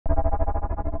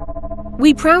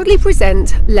We proudly present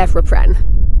Levapren,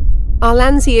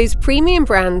 ARLANXEO's premium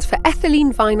brand for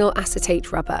ethylene-vinyl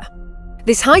acetate rubber.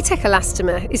 This high-tech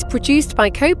elastomer is produced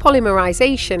by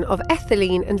copolymerization of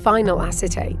ethylene and vinyl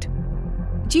acetate.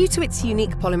 Due to its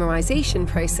unique polymerization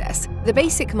process, the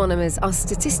basic monomers are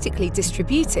statistically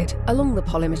distributed along the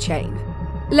polymer chain.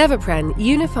 Levapren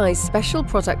unifies special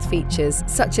product features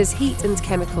such as heat and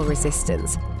chemical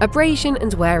resistance, abrasion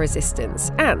and wear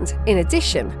resistance, and, in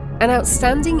addition, an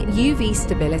outstanding UV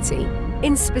stability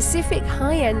in specific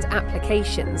high-end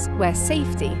applications where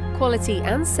safety, quality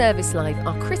and service life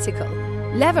are critical.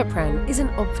 Levapren is an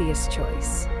obvious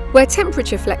choice. Where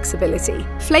temperature flexibility,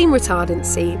 flame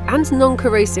retardancy and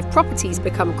non-corrosive properties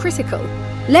become critical,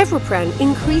 Levapren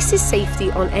increases safety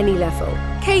on any level.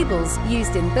 Cables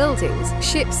used in buildings,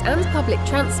 ships and public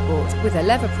transport with a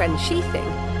Levapren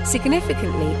sheathing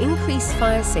significantly increase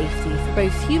fire safety for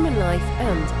both human life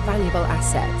and valuable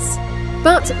assets.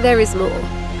 But there is more.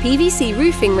 PVC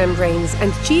roofing membranes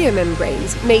and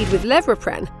geomembranes made with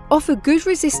Levapren offer good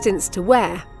resistance to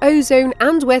wear, ozone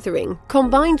and weathering,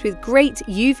 combined with great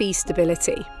UV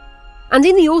stability. And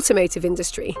in the automotive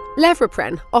industry,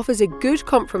 Levapren offers a good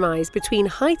compromise between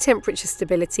high temperature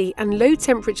stability and low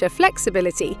temperature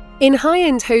flexibility in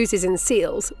high-end hoses and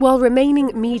seals while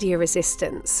remaining media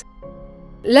resistance.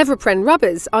 Levapren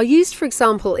rubbers are used, for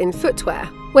example, in footwear,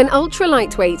 when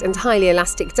ultra-lightweight and highly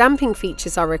elastic damping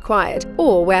features are required,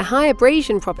 or where high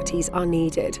abrasion properties are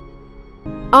needed.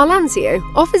 ARLANXEO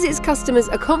offers its customers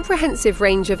a comprehensive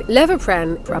range of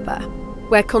Levapren rubber.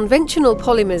 Where conventional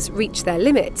polymers reach their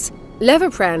limits,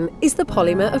 Levapren is the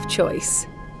polymer of choice.